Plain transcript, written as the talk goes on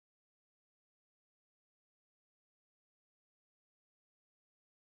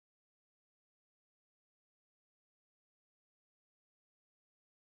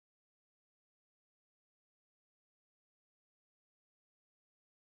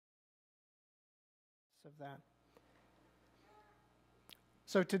of that.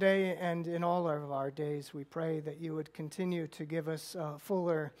 So today and in all of our days, we pray that you would continue to give us a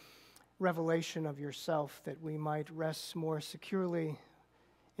fuller revelation of yourself, that we might rest more securely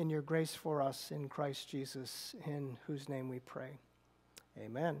in your grace for us in Christ Jesus, in whose name we pray.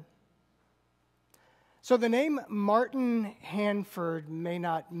 Amen. So the name Martin Handford may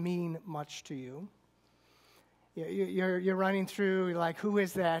not mean much to you. You're running through, you're like, who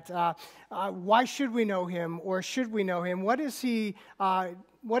is that? Why should we know him, or should we know him? What has he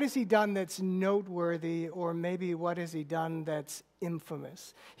done that's noteworthy, or maybe what has he done that's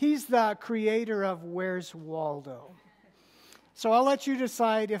infamous? He's the creator of Where's Waldo? So I'll let you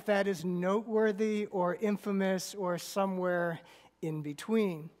decide if that is noteworthy or infamous or somewhere in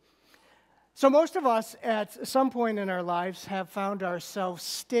between. So most of us at some point in our lives have found ourselves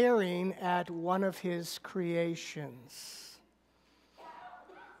staring at one of his creations.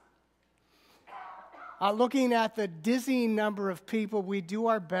 Looking at the dizzying number of people, we do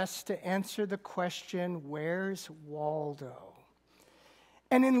our best to answer the question, where's Waldo?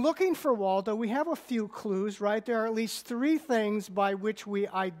 And in looking for Waldo, we have a few clues, right? There are at least three things by which we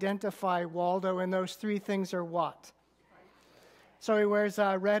identify Waldo, and those three things are what? So he wears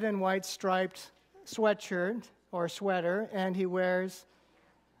a red and white striped sweatshirt or sweater, and he wears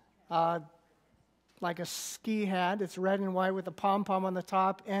like a ski hat. It's red and white with a pom-pom on the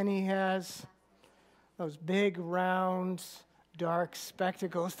top, and he has those big, round, dark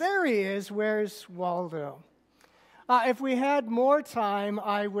spectacles. There he is. Where's Waldo? If we had more time,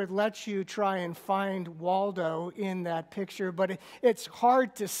 I would let you try and find Waldo in that picture, but it's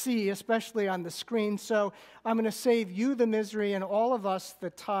hard to see, especially on the screen, so I'm going to save you the misery and all of us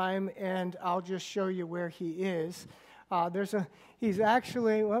the time, and I'll just show you where he is. He's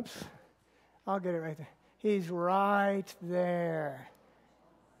actually, whoops, I'll get it right there. He's right there.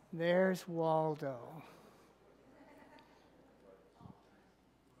 There's Waldo.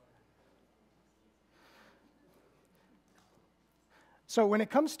 So when it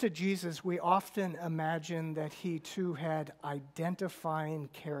comes to Jesus, we often imagine that he too had identifying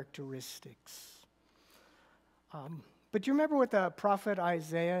characteristics. But do you remember what the prophet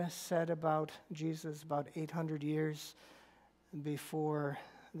Isaiah said about Jesus about 800 years before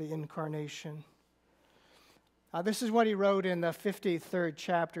the incarnation? This is what he wrote in the 53rd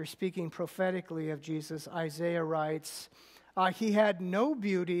chapter, speaking prophetically of Jesus. Isaiah writes, he had no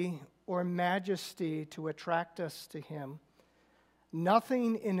beauty or majesty to attract us to him,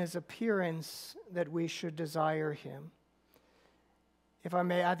 nothing in his appearance that we should desire him. If I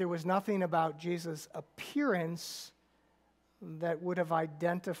may add, there was nothing about Jesus' appearance that would have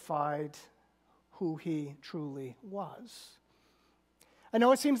identified who he truly was. I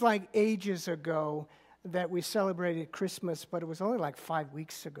know it seems like ages ago that we celebrated Christmas, but it was only like 5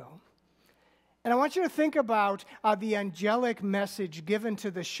 weeks ago. And I want you to think about the angelic message given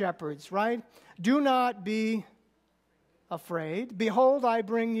to the shepherds, right? Do not be afraid. Behold, I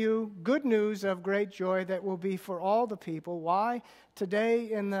bring you good news of great joy that will be for all the people. Why?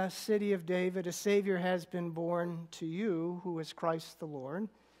 Today in the city of David, a Savior has been born to you, who is Christ the Lord.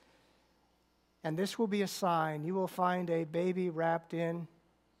 And this will be a sign. You will find a baby wrapped in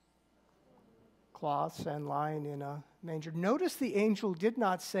cloths and lying in a manger. Notice the angel did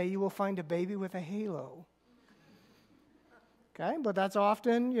not say you will find a baby with a halo. Okay, but that's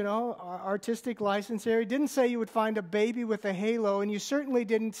often, artistic license here. He didn't say you would find a baby with a halo, and you certainly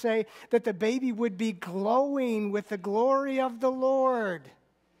didn't say that the baby would be glowing with the glory of the Lord.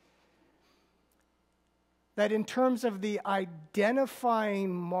 That in terms of the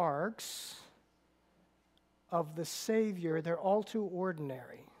identifying marks of the Savior, they're all too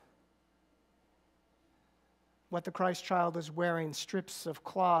ordinary. What the Christ child is wearing, strips of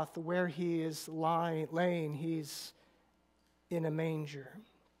cloth, where he is laying, he's in a manger.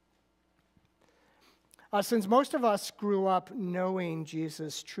 Since most of us grew up knowing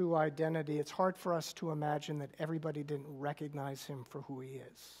Jesus' true identity, it's hard for us to imagine that everybody didn't recognize him for who he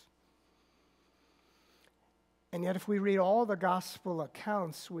is. And yet if we read all the gospel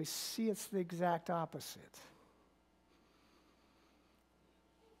accounts, we see it's the exact opposite.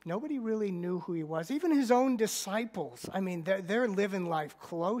 Nobody really knew who he was. Even his own disciples, they're living life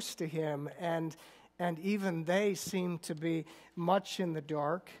close to him, and even they seem to be much in the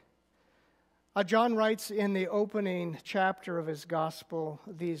dark. John writes in the opening chapter of his gospel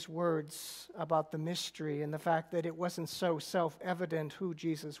these words about the mystery and the fact that it wasn't so self-evident who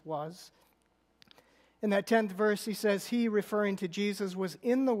Jesus was. In that 10th verse, he says, he, referring to Jesus, was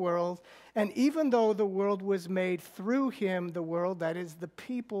in the world, and even though the world was made through him, the world, that is, the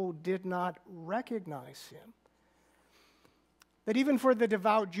people, did not recognize him. That even for the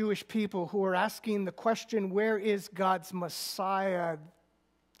devout Jewish people who are asking the question, where is God's Messiah?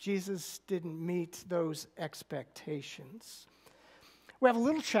 Jesus didn't meet those expectations. We have a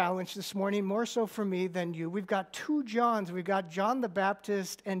little challenge this morning, more so for me than you. We've got two Johns. We've got John the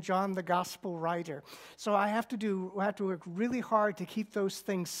Baptist and John the Gospel writer. So I have to work really hard to keep those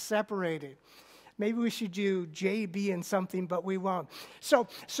things separated. Maybe we should do JB and something, but we won't. So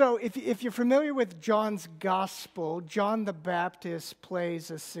if you're familiar with John's Gospel, John the Baptist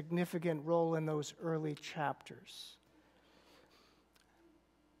plays a significant role in those early chapters.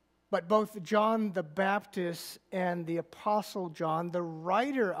 But both John the Baptist and the Apostle John, the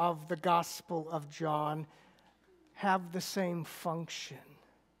writer of the Gospel of John, have the same function.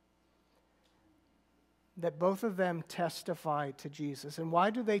 That both of them testify to Jesus. And why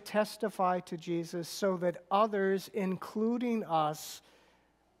do they testify to Jesus? So that others, including us,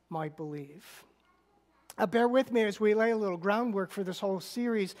 might believe. Bear with me as we lay a little groundwork for this whole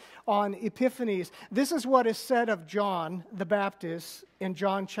series on Epiphanies. This is what is said of John the Baptist in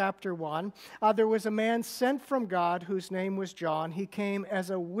John chapter 1. There was a man sent from God whose name was John. He came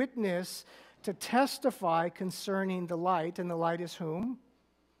as a witness to testify concerning the light. And the light is whom?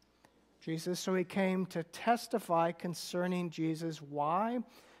 Jesus. So he came to testify concerning Jesus. Why?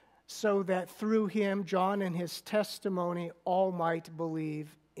 So that through him, John and his testimony, all might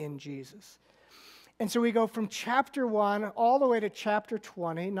believe in Jesus. And so we go from chapter 1 all the way to chapter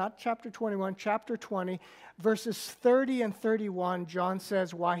 20, not chapter 21, chapter 20, verses 30 and 31, John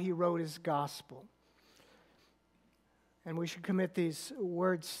says why he wrote his gospel. And we should commit these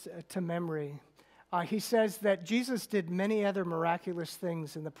words to memory. He says that Jesus did many other miraculous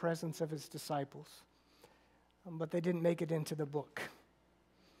things in the presence of his disciples, but they didn't make it into the book.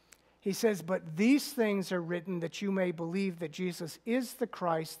 He says, but these things are written that you may believe that Jesus is the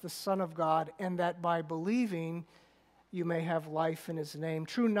Christ, the Son of God, and that by believing you may have life in his name.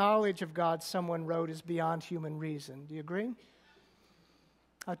 True knowledge of God, someone wrote, is beyond human reason. Do you agree?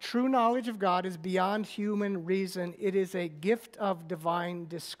 A true knowledge of God is beyond human reason. It is a gift of divine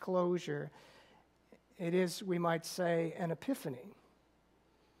disclosure. It is, we might say, an epiphany.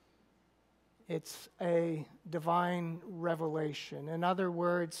 It's a divine revelation. In other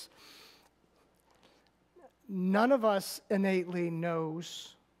words, none of us innately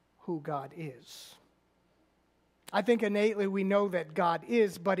knows who God is. I think innately we know that God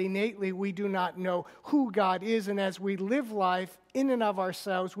is, but innately we do not know who God is. And as we live life in and of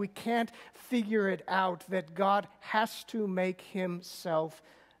ourselves, we can't figure it out, that God has to make himself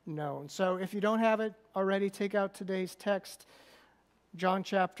known. So if you don't have it already, take out today's text, John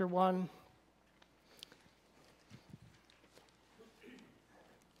chapter 1.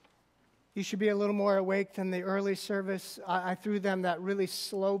 You should be a little more awake than the early service. I threw them that really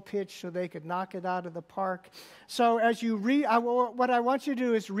slow pitch so they could knock it out of the park. So as you read, what I want you to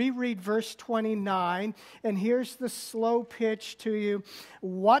do is reread verse 29, and here's the slow pitch to you.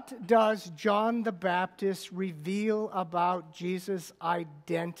 What does John the Baptist reveal about Jesus'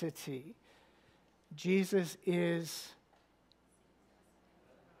 identity? Jesus is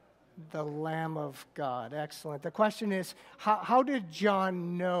the Lamb of God. Excellent. The question is, how did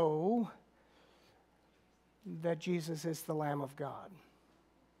John know that Jesus is the Lamb of God?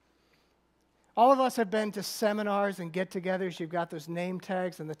 All of us have been to seminars and get-togethers. You've got those name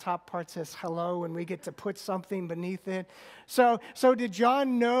tags, and the top part says hello, and we get to put something beneath it. So did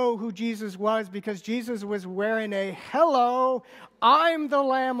John know who Jesus was because Jesus was wearing a hello, I'm the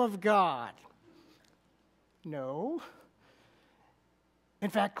Lamb of God? No. In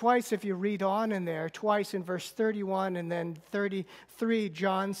fact, twice, if you read on in there, twice in verse 31 and then 33,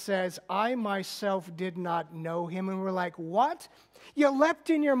 John says, I myself did not know him. And we're like, what? You leapt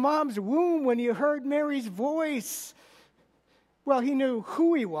in your mom's womb when you heard Mary's voice. Well, he knew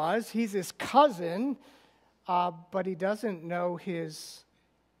who he was. He's his cousin, but he doesn't know his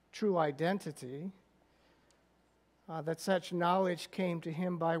true identity. That such knowledge came to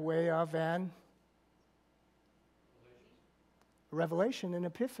him by way of an revelation, an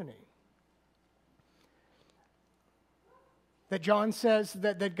epiphany. That John says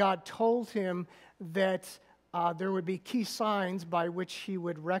that God told him that there would be key signs by which he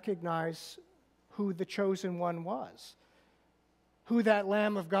would recognize who the chosen one was. Who that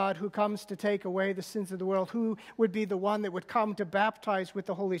Lamb of God who comes to take away the sins of the world, who would be the one that would come to baptize with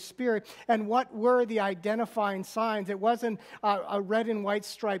the Holy Spirit, and what were the identifying signs. It wasn't a red and white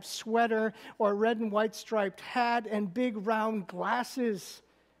striped sweater or a red and white striped hat and big round glasses.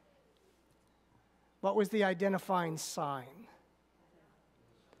 What was the identifying sign?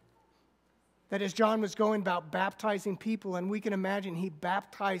 That as John was going about baptizing people, and we can imagine he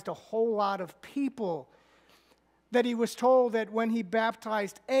baptized a whole lot of people, that he was told that when he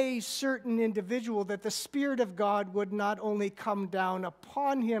baptized a certain individual, that the Spirit of God would not only come down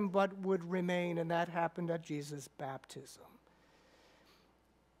upon him, but would remain, and that happened at Jesus' baptism.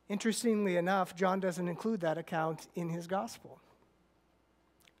 Interestingly enough, John doesn't include that account in his gospel.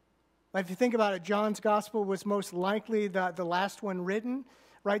 If you think about it, John's gospel was most likely the last one written,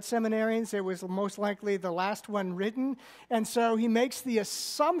 right, seminarians? It was most likely the last one written. And so he makes the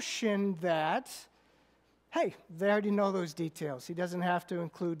assumption that, hey, they already know those details. He doesn't have to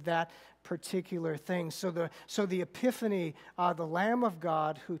include that particular thing. So the Epiphany, the Lamb of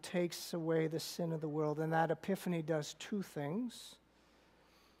God who takes away the sin of the world, and that Epiphany does two things.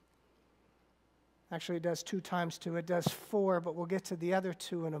 Actually, it does 2 times 2. It does 4, but we'll get to the other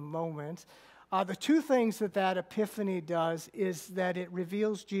 2 in a moment. The 2 things that Epiphany does is that it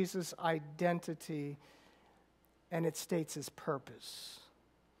reveals Jesus' identity and it states his purpose.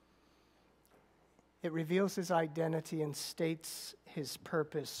 It reveals his identity and states his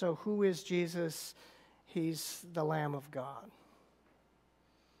purpose. So who is Jesus? He's the Lamb of God.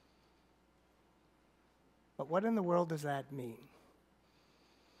 But what in the world does that mean?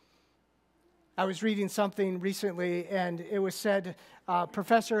 I was reading something recently, and it was said, a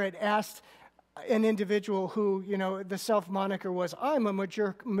professor had asked an individual who, the self-moniker was, I'm a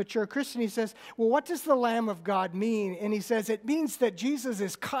mature Christian. He says, well, what does the Lamb of God mean? And he says, it means that Jesus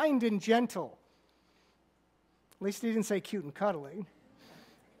is kind and gentle. At least he didn't say cute and cuddly.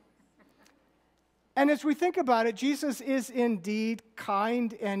 And as we think about it, Jesus is indeed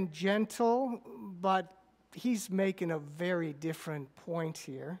kind and gentle, but he's making a very different point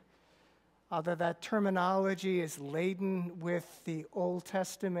here. That terminology is laden with the Old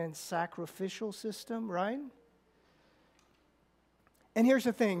Testament sacrificial system, right? And here's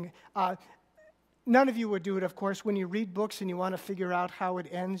the thing. None of you would do it, of course. When you read books and you want to figure out how it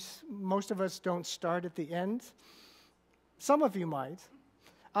ends, most of us don't start at the end. Some of you might,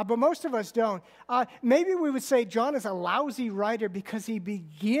 but most of us don't. Maybe we would say John is a lousy writer because he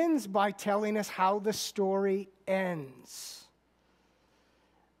begins by telling us how the story ends.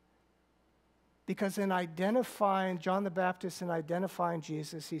 Because in identifying, John the Baptist, in identifying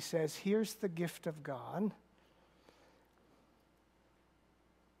Jesus, he says, here's the gift of God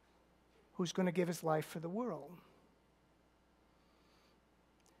who's going to give his life for the world.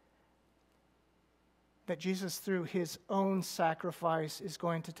 That Jesus, through his own sacrifice, is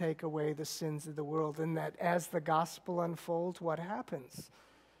going to take away the sins of the world. And that as the gospel unfolds, what happens?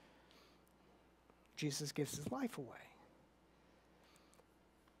 Jesus gives his life away.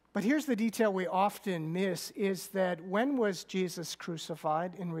 But here's the detail we often miss, is that when was Jesus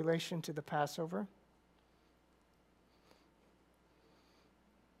crucified in relation to the Passover?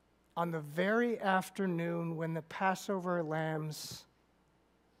 On the very afternoon when the Passover lambs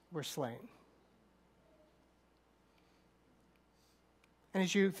were slain. And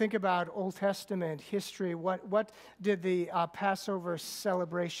as you think about Old Testament history, what did the Passover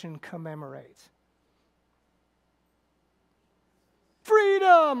celebration commemorate?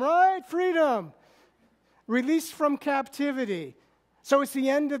 Freedom, right? Freedom. Released from captivity. So it's the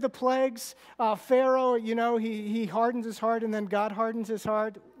end of the plagues. Pharaoh, he hardens his heart, and then God hardens his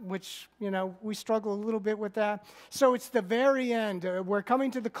heart, which, we struggle a little bit with that. So it's the very end. We're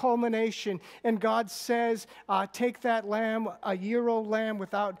coming to the culmination, and God says, take that lamb, a year-old lamb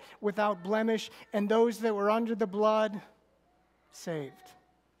without blemish, and those that were under the blood, saved.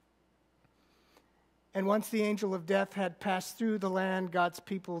 And once the angel of death had passed through the land, God's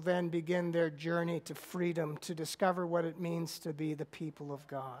people then begin their journey to freedom, to discover what it means to be the people of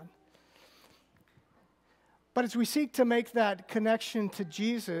God. But as we seek to make that connection to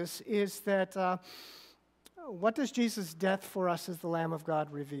Jesus, is that what does Jesus' death for us as the Lamb of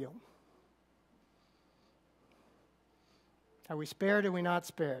God reveal? Are we spared or are we not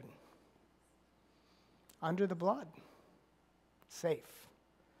spared? Under the blood. Safe.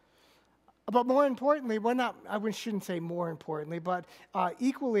 But more importantly, I shouldn't say more importantly, but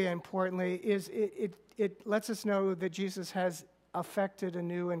equally importantly, is it lets us know that Jesus has effected a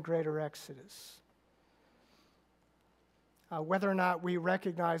new and greater exodus. Whether or not we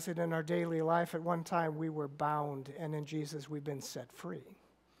recognize it in our daily life, at one time we were bound, and in Jesus we've been set free.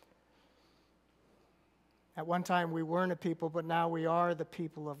 At one time we weren't a people, but now we are the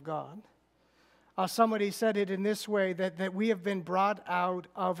people of God. Somebody said it in this way, that we have been brought out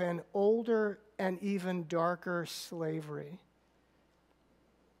of an older and even darker slavery.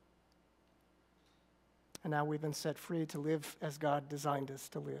 And now we've been set free to live as God designed us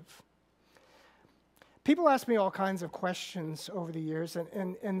to live. People ask me all kinds of questions over the years,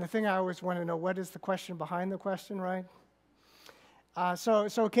 and the thing I always want to know, what is the question behind the question, right? So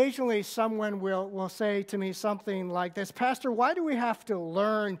occasionally someone will say to me something like this, Pastor, why do we have to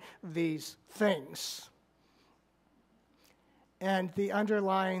learn these things? And the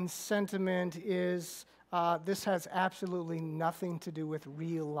underlying sentiment is this has absolutely nothing to do with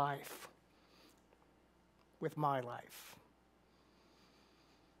real life, with my life.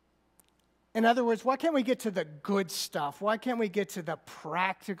 In other words, why can't we get to the good stuff? Why can't we get to the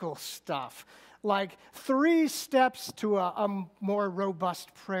practical stuff? Like 3 steps to a more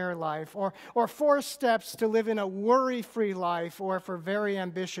robust prayer life, or 4 steps to live in a worry-free life, or for very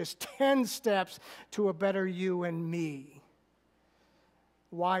ambitious, 10 steps to a better you and me.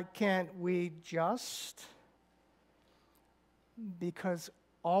 Why can't we just? Because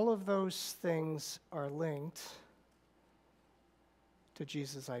all of those things are linked to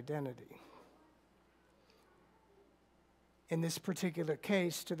Jesus' identity. In this particular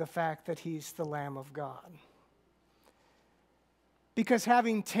case, to the fact that he's the Lamb of God. Because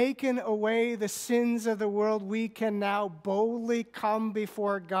having taken away the sins of the world, we can now boldly come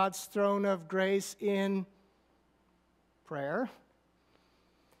before God's throne of grace in prayer.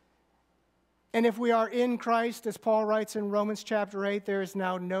 And if we are in Christ, as Paul writes in Romans chapter 8, there is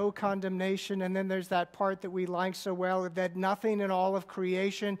now no condemnation. And then there's that part that we like so well, that nothing in all of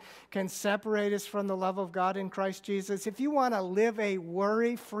creation can separate us from the love of God in Christ Jesus. If you want to live a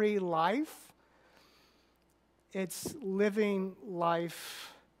worry-free life, it's living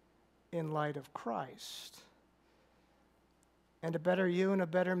life in light of Christ. And a better you and a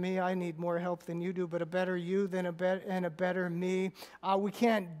better me, I need more help than you do, but a better you than and a better me. We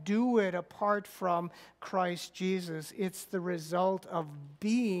can't do it apart from Christ Jesus. It's the result of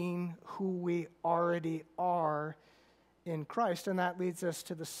being who we already are in Christ. And that leads us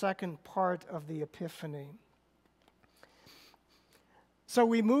to the second part of the Epiphany. So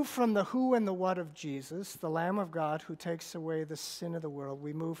we move from the who and the what of Jesus, the Lamb of God who takes away the sin of the world.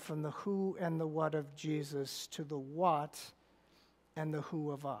 We move from the who and the what of Jesus to the what and the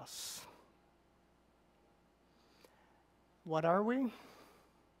who of us. What are we?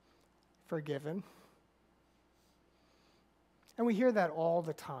 Forgiven. And we hear that all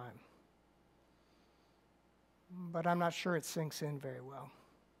the time. But I'm not sure it sinks in very well.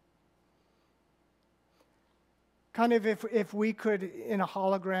 Kind of if we could, in a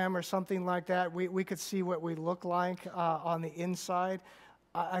hologram or something like that, we could see what we look like on the inside.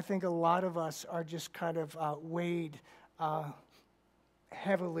 I think a lot of us are just kind of weighed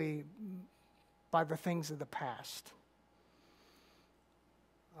heavily by the things of the past.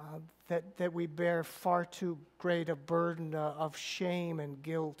 That we bear far too great a burden of shame and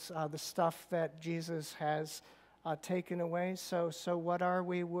guilt, the stuff that Jesus has taken away. So what are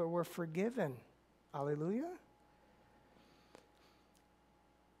we? We're forgiven. Hallelujah.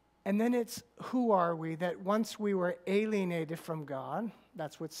 And then it's who are we? That once we were alienated from God,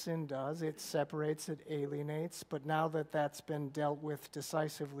 that's what sin does. It separates, it alienates. But now that that's been dealt with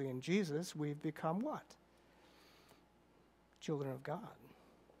decisively in Jesus, we've become what? Children of God.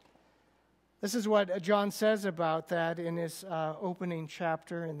 This is what John says about that in his opening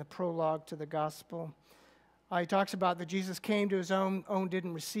chapter in the prologue to the gospel. He talks about that Jesus came to his own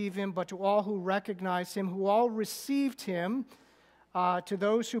didn't receive him, but to all who recognized him, who all received him, to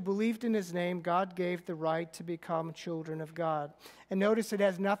those who believed in his name, God gave the right to become children of God. And notice it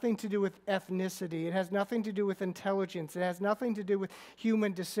has nothing to do with ethnicity. It has nothing to do with intelligence. It has nothing to do with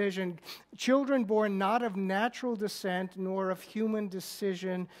human decision. Children born not of natural descent, nor of human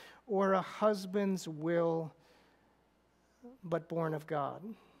decision or a husband's will, but born of God.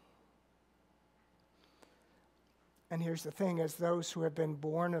 And here's the thing, as those who have been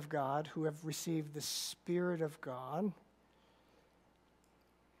born of God, who have received the Spirit of God,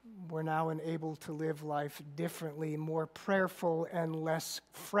 we're now enabled to live life differently, more prayerful and less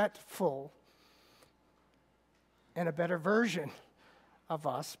fretful, and a better version of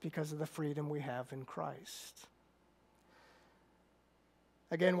us because of the freedom we have in Christ.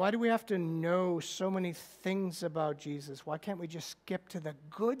 Again, why do we have to know so many things about Jesus? Why can't we just skip to the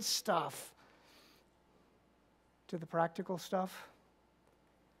good stuff, to the practical stuff?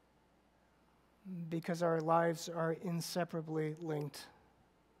 Because our lives are inseparably linked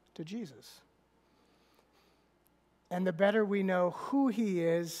to Jesus. And the better we know who he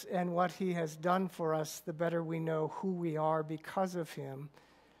is and what he has done for us, the better we know who we are because of him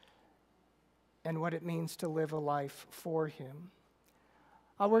and what it means to live a life for him.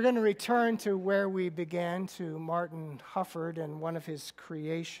 We're going to return to where we began, to Martin Hufford and one of his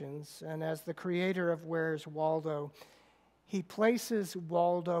creations. And as the creator of Where's Waldo, he places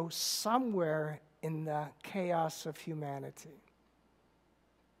Waldo somewhere in the chaos of humanity.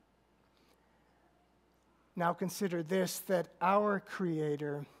 Now consider this, that our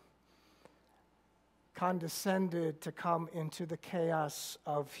Creator condescended to come into the chaos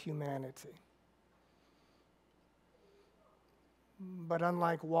of humanity. But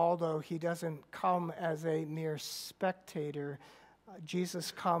unlike Waldo, he doesn't come as a mere spectator.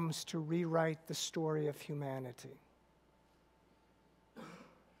 Jesus comes to rewrite the story of humanity.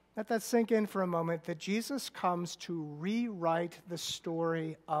 Let that sink in for a moment, that Jesus comes to rewrite the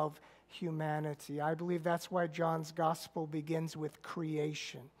story of humanity. I believe that's why John's gospel begins with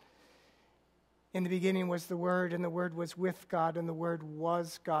creation. In the beginning was the Word, and the Word was with God, and the Word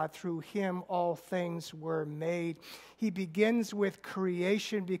was God. Through him all things were made. He begins with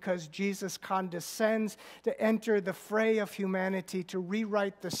creation because Jesus condescends to enter the fray of humanity, to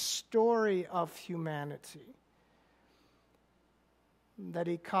rewrite the story of humanity. That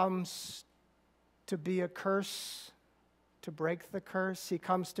he comes to be a curse, to break the curse. He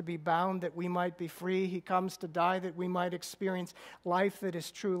comes to be bound that we might be free. He comes to die that we might experience life that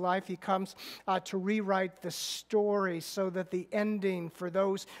is true life. He comes to rewrite the story so that the ending for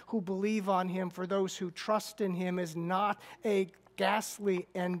those who believe on him, for those who trust in him, is not a ghastly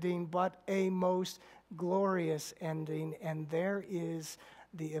ending, but a most glorious ending. And there is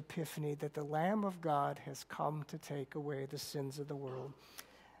the epiphany that the Lamb of God has come to take away the sins of the world.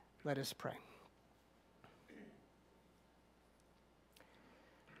 Let us pray.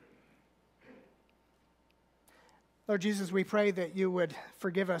 Lord Jesus, we pray that you would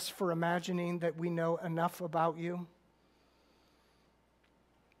forgive us for imagining that we know enough about you,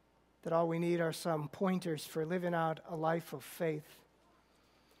 that all we need are some pointers for living out a life of faith.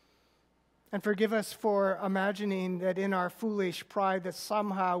 And forgive us for imagining that in our foolish pride that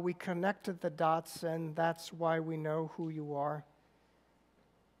somehow we connected the dots and that's why we know who you are.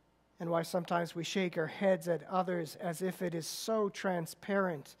 And why sometimes we shake our heads at others as if it is so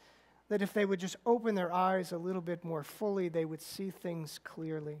transparent that if they would just open their eyes a little bit more fully, they would see things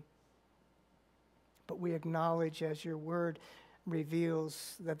clearly. But we acknowledge, as your word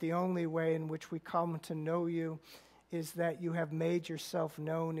reveals, that the only way in which we come to know you is that you have made yourself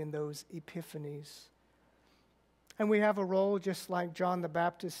known in those epiphanies. And we have a role, just like John the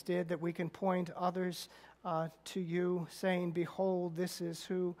Baptist did, that we can point others to you, saying, behold, this is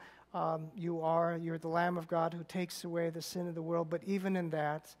who you are. You're the Lamb of God who takes away the sin of the world. But even in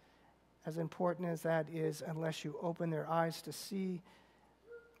that, as important as that is, unless you open their eyes to see,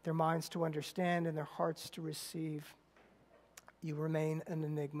 their minds to understand, and their hearts to receive, you remain an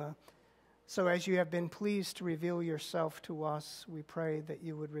enigma. So as you have been pleased to reveal yourself to us, we pray that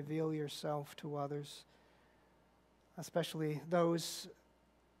you would reveal yourself to others, especially those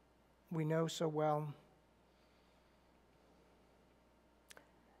we know so well.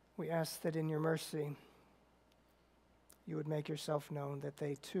 We ask that in your mercy, you would make yourself known, that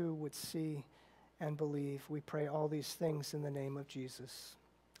they too would see and believe. We pray all these things in the name of Jesus.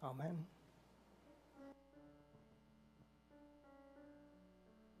 Amen.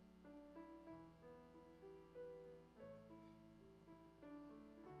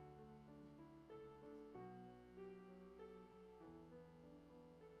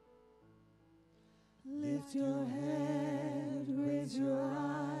 Lift your head, raise your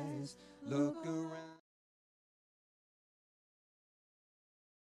eyes, look around.